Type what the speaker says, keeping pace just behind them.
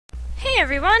Hey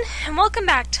everyone, and welcome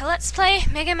back to Let's Play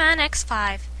Megaman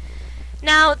X5.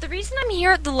 Now, the reason I'm here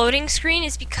at the loading screen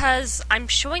is because I'm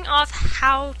showing off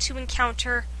how to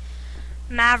encounter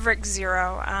Maverick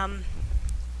Zero.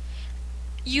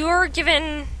 You're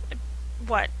given,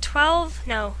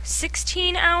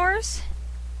 16 hours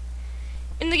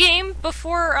in the game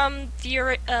before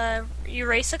the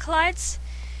Eurasa collides.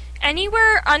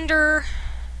 Anywhere under...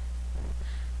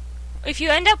 If you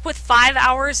end up with 5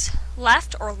 hours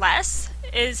left or less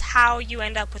is how you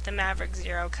end up with the Maverick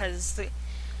Zero, because the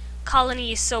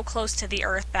colony is so close to the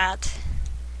Earth that,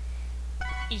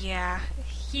 yeah,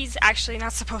 he's actually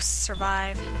not supposed to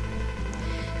survive.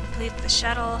 Complete the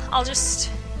shuttle.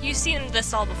 You've seen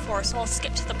this all before, so I'll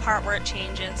skip to the part where it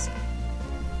changes.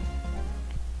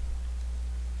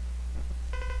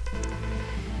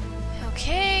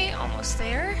 Okay, almost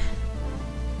there.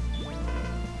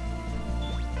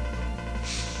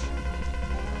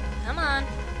 Come on.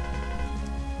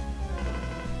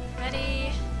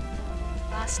 Ready?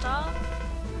 Blast off.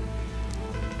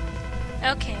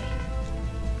 Okay.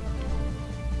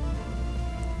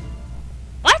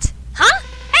 What? Huh?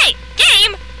 Hey,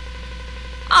 game!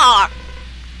 Aw,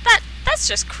 that's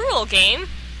just cruel, game.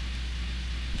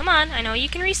 Come on, I know you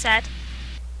can reset.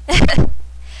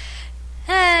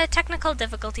 Technical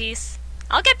difficulties.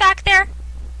 I'll get back there.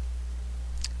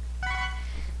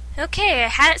 Okay, I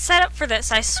had it set up for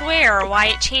this, I swear. Why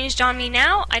it changed on me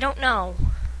now, I don't know.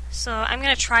 So I'm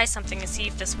gonna try something to see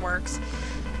if this works.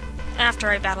 After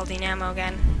I battle Dynamo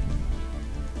again.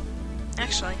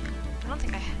 Actually, I don't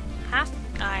think I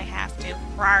have to.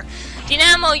 Rawr.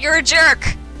 Dynamo, you're a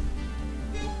jerk!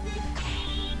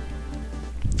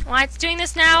 Why it's doing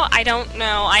this now, I don't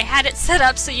know. I had it set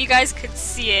up so you guys could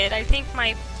see it. I think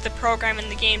the program in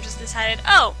the game just decided,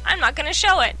 oh, I'm not gonna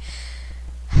show it.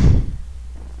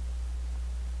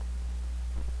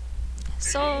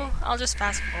 So, I'll just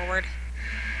fast forward.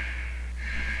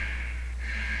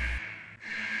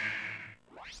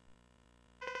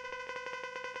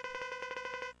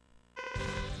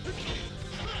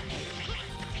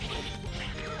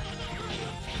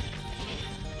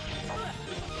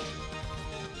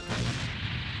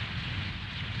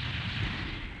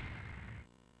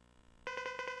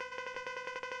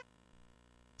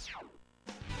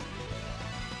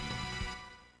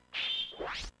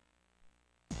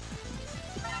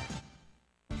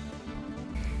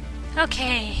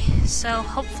 Okay, so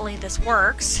hopefully this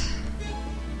works.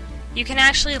 You can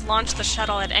actually launch the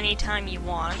shuttle at any time you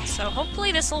want, so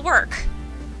hopefully this will work.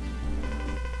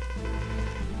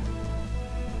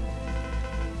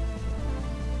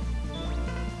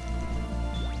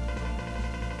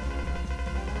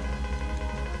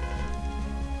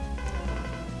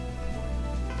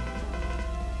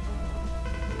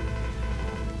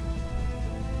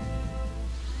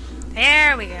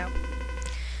 There we go.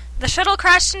 The shuttle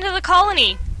crashed into the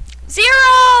colony.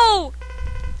 Zero!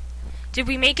 Did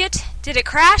we make it? Did it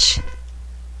crash?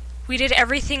 We did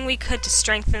everything we could to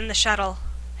strengthen the shuttle.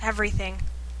 Everything.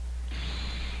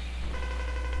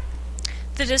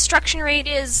 The destruction rate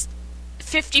is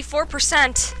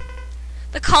 54%.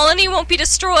 The colony won't be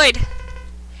destroyed.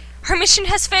 Our mission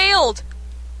has failed.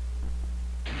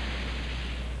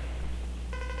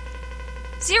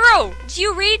 Zero, do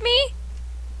you read me?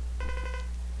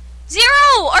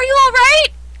 Zero! Are you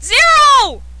alright?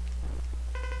 Zero!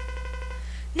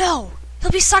 No!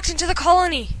 He'll be sucked into the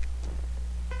colony!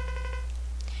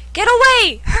 Get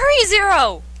away! Hurry,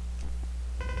 Zero!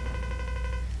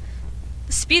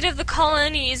 The speed of the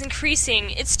colony is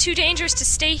increasing. It's too dangerous to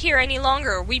stay here any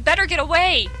longer. We better get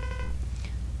away!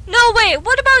 No way!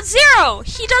 What about Zero?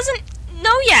 He doesn't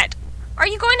know yet! Are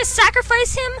you going to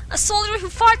sacrifice him? A soldier who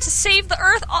fought to save the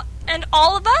Earth and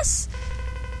all of us?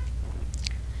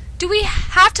 Do we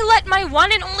have to let my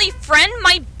one and only friend,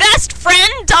 my best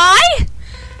friend, die?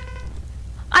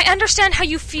 I understand how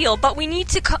you feel, but you need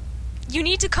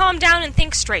to calm down and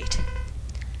think straight.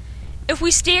 If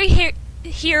we stay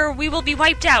here, we will be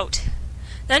wiped out.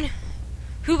 Then,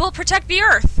 who will protect the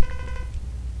Earth?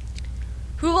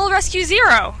 Who will rescue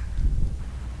Zero?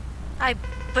 I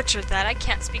butchered that. I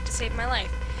can't speak to save my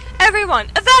life. Everyone,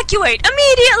 evacuate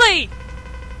immediately!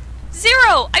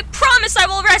 Zero, I promise I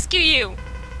will rescue you!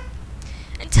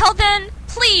 Until then,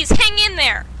 please hang in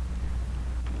there!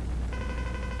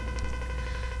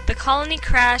 The colony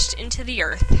crashed into the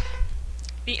Earth.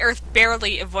 The Earth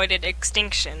barely avoided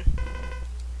extinction.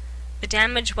 The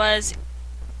damage was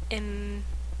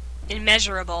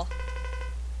immeasurable.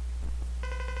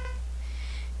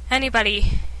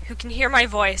 Anybody who can hear my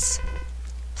voice,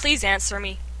 please answer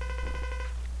me.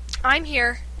 I'm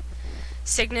here.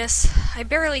 Cygnus, I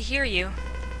barely hear you.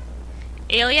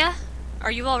 Aelia?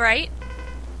 Are you alright?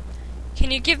 Can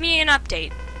you give me an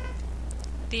update?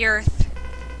 The Earth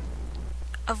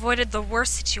avoided the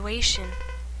worst situation.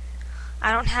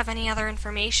 I don't have any other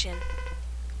information.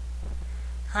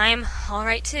 I'm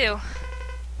alright too.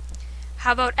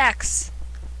 How about X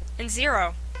and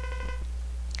Zero?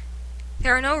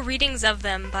 There are no readings of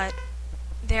them, but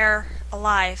they're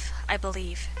alive, I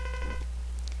believe.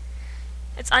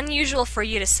 It's unusual for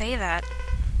you to say that,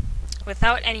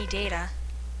 without any data.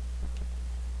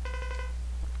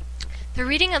 The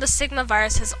reading of the Sigma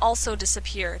virus has also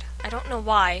disappeared. I don't know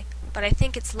why, but I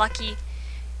think it's lucky.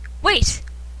 Wait!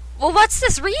 Well, what's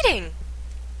this reading?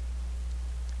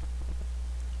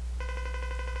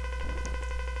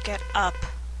 Get up.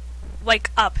 Wake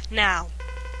up now.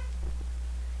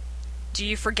 Do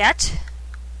you forget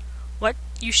what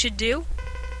you should do?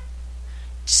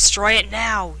 Destroy it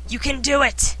now. You can do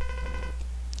it.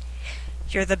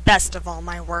 You're the best of all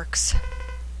my works.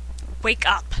 Wake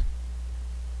up.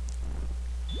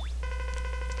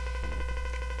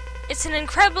 It's an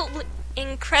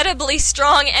incredibly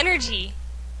strong energy.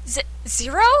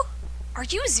 Zero? Are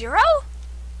you Zero?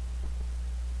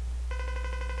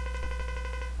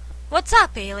 What's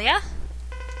up, Alia?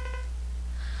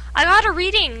 I got a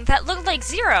reading that looked like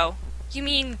Zero. You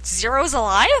mean Zero's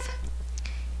alive?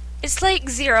 It's like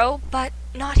Zero, but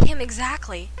not him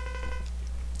exactly.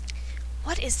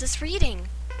 What is this reading?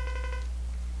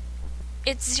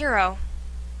 It's Zero.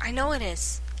 I know it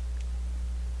is.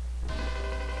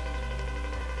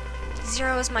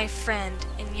 Zero is my friend,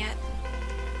 and yet...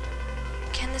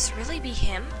 Can this really be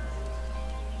him?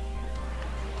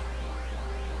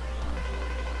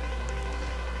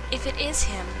 If it is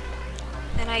him,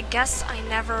 then I guess I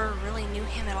never really knew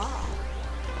him at all.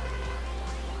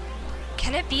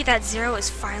 Can it be that Zero is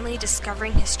finally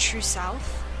discovering his true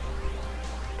self?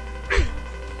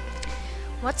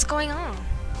 What's going on?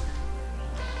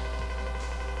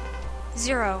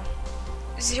 Zero.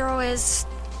 Zero is...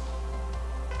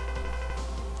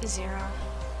 Zero.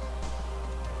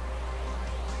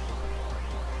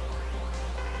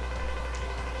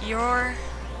 You're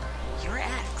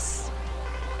X.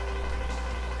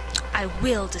 I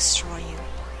will destroy you.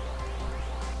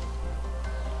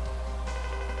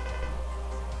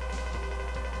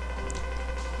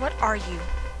 What are you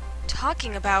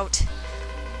talking about?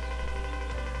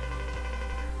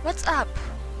 What's up?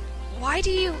 Why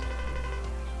do you...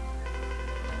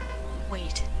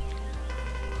 Wait.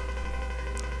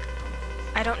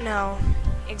 I don't know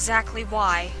exactly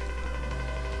why,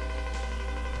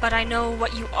 but I know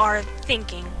what you are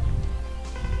thinking.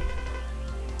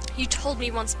 You told me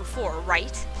once before,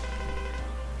 right?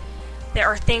 There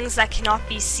are things that cannot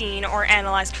be seen or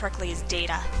analyzed correctly as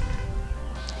data.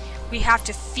 We have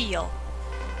to feel.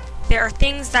 There are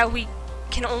things that we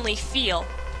can only feel.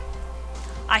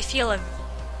 I feel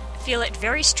it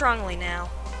very strongly now.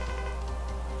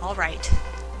 All right.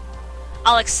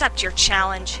 I'll accept your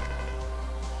challenge.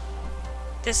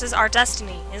 This is our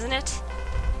destiny, isn't it?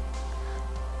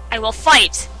 I will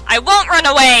fight! I won't run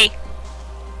away!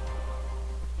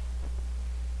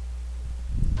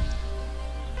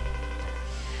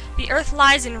 The Earth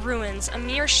lies in ruins, a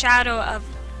mere shadow of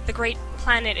the great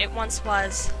planet it once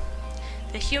was.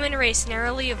 The human race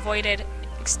narrowly avoided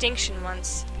extinction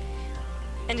once,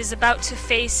 and is about to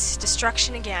face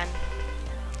destruction again.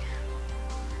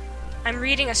 I'm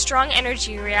reading a strong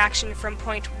energy reaction from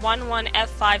point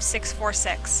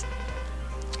 11F5646.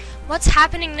 What's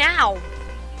happening now?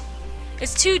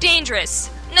 It's too dangerous.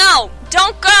 No!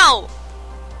 Don't go!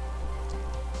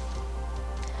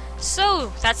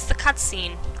 So, that's the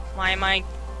cutscene. Why my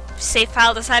save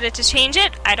file decided to change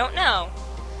it? I don't know.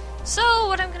 So,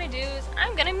 what I'm gonna do is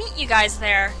I'm gonna meet you guys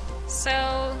there.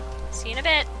 So, see you in a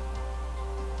bit.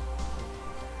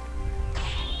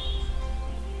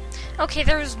 Okay,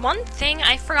 there was one thing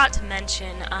I forgot to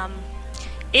mention.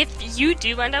 If you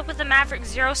do end up with the Maverick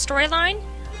Zero storyline,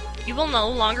 you will no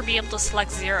longer be able to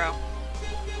select Zero.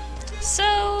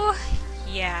 So,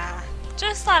 yeah.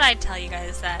 Just thought I'd tell you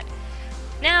guys that.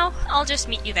 Now, I'll just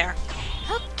meet you there.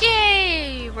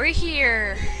 Okay, we're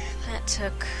here. That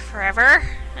took forever.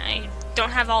 I don't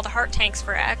have all the heart tanks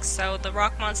for X, so the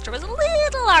rock monster was a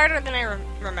little harder than I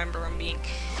remember him being.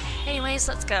 Anyways,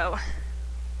 let's go.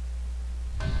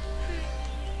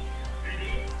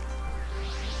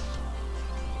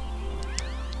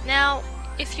 Now,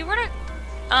 if you were to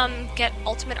get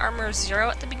Ultimate Armor 0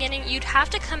 at the beginning, you'd have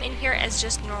to come in here as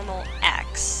just normal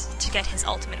X to get his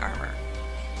Ultimate Armor.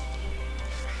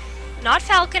 Not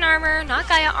Falcon Armor, not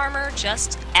Gaia Armor,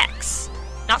 just X.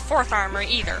 Not 4th Armor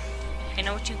either. I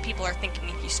know what you people are thinking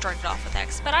if you started off with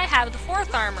X, but I have the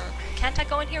 4th Armor. Can't I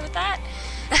go in here with that?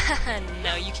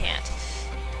 No, you can't.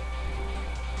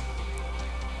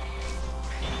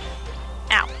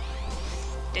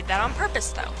 Did that on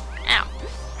purpose, though. Ow.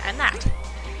 And that.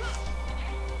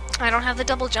 I don't have the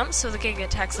double jump, so the Giga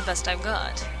Attack's the best I've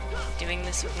got. Doing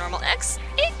this with normal X,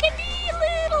 it can be a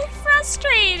little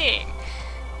frustrating.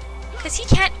 Because he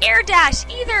can't air dash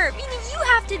either, meaning you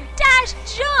have to dash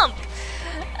jump.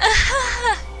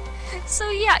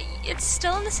 So yeah, it's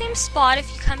still in the same spot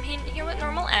if you come in here with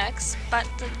normal X, but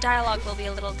the dialogue will be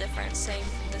a little different, saying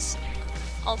this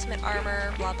ultimate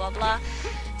armor, blah blah blah.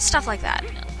 Stuff like that.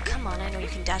 Come on, I know you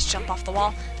can dash jump off the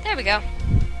wall. There we go.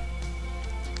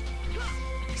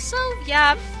 So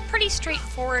yeah, pretty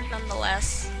straightforward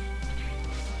nonetheless.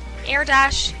 Air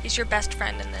dash is your best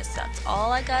friend in this, that's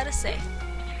all I gotta say.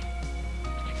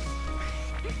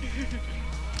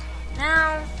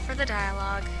 Now for the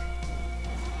dialogue.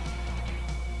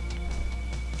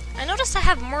 I noticed I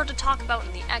have more to talk about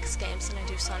in the X games than I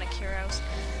do Sonic Heroes.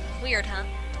 Weird, huh?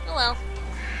 Oh well.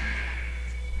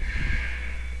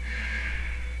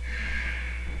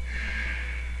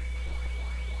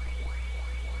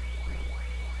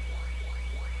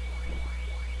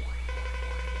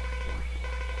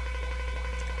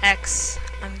 X,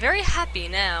 I'm very happy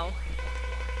now.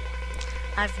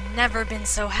 I've never been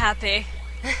so happy.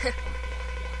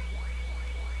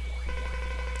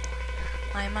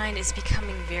 My mind is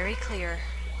becoming very clear,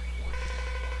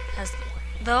 as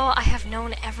though I have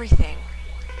known everything.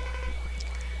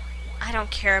 I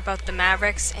don't care about the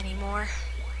Mavericks anymore.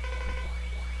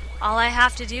 All I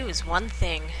have to do is one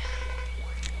thing.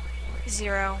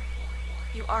 Zero.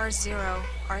 You are Zero,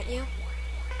 aren't you?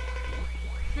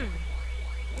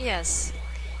 Yes.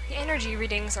 The energy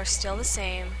readings are still the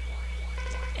same.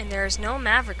 And there is no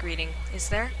Maverick reading, is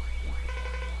there?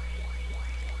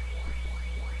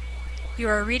 You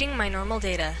are reading my normal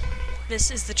data. This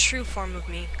is the true form of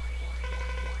me.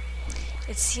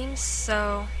 It seems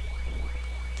so.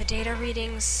 The data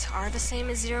readings are the same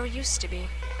as Zero used to be.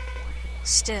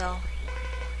 Still.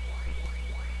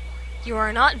 You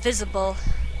are not visible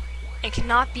and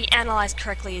cannot be analyzed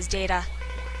correctly as data.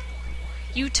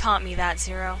 You taught me that,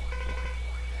 Zero.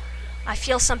 I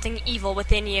feel something evil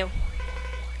within you.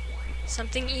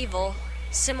 Something evil,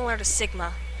 similar to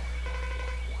Sigma.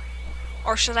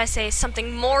 Or should I say,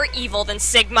 something more evil than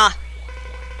Sigma?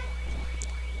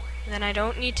 Then I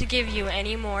don't need to give you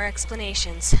any more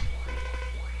explanations.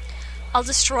 I'll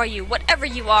destroy you, whatever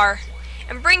you are,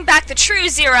 and bring back the true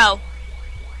Zero!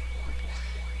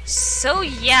 So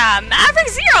yeah, Maverick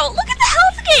Zero, look at the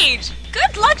health gauge!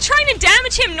 Good luck trying to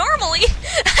damage him normally!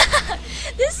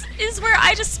 This is where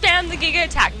I just spam the Giga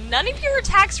Attack. None of your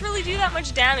attacks really do that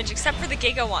much damage except for the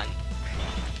Giga one.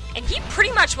 And he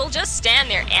pretty much will just stand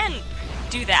there and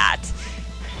do that.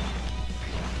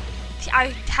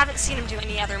 I haven't seen him do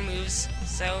any other moves,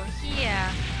 so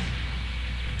yeah.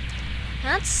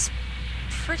 That's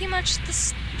pretty much the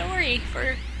story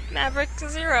for Maverick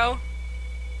Zero.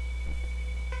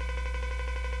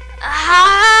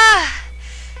 Ah!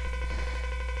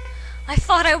 I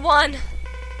thought I won.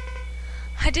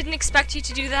 I didn't expect you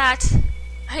to do that.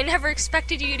 I never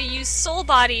expected you to use Soul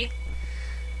Body.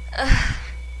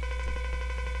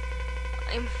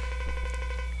 I'm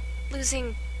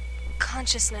losing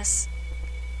consciousness.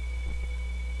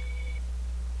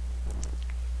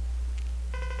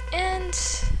 And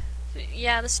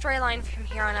yeah, the storyline from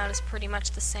here on out is pretty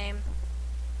much the same.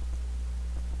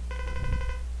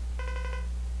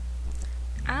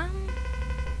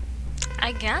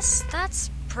 I guess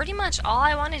that's pretty much all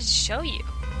I wanted to show you.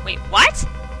 Wait, what?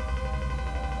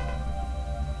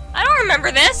 I don't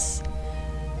remember this!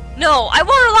 No, I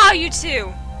won't allow you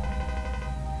to!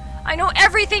 I know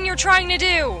everything you're trying to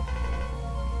do!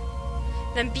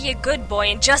 Then be a good boy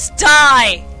and just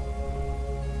die!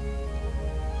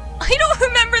 I don't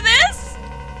remember this!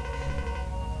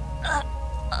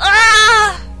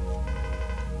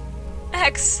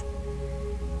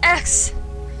 X,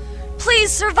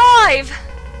 please survive!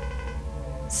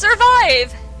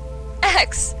 Survive!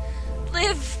 X,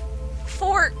 live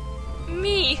for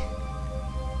me.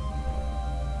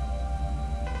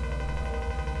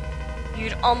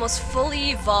 You'd almost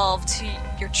fully evolved to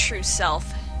your true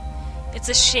self. It's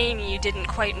a shame you didn't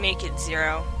quite make it,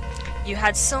 Zero. You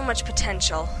had so much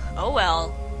potential. Oh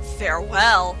well,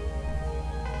 farewell.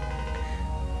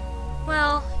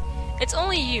 Well, it's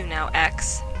only you now,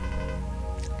 X.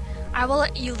 I will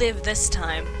let you live this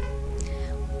time.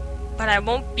 But I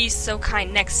won't be so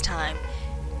kind next time.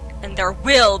 And there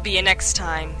will be a next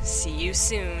time. See you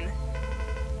soon.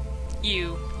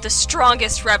 You, the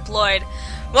strongest Reploid.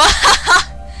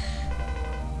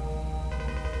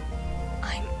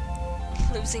 I'm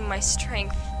losing my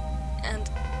strength and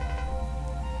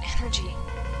energy.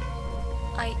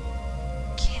 I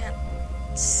can't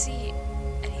see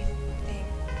anything.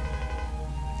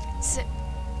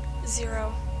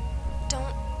 Zero,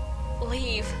 don't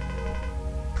leave.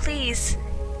 Please,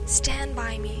 stand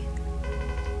by me.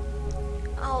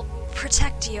 I'll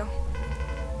protect you.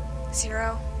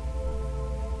 Zero.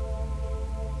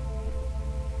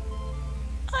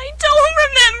 I don't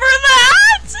remember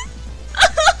that!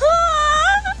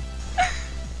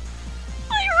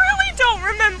 I really don't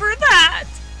remember that!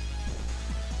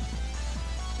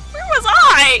 Where was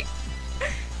I?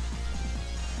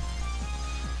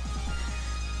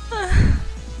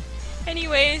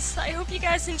 Anyways, I hope you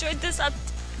guys enjoyed this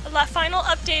final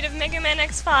update of Megaman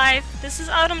X5. This is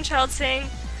Autumn Child saying,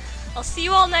 I'll see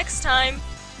you all next time.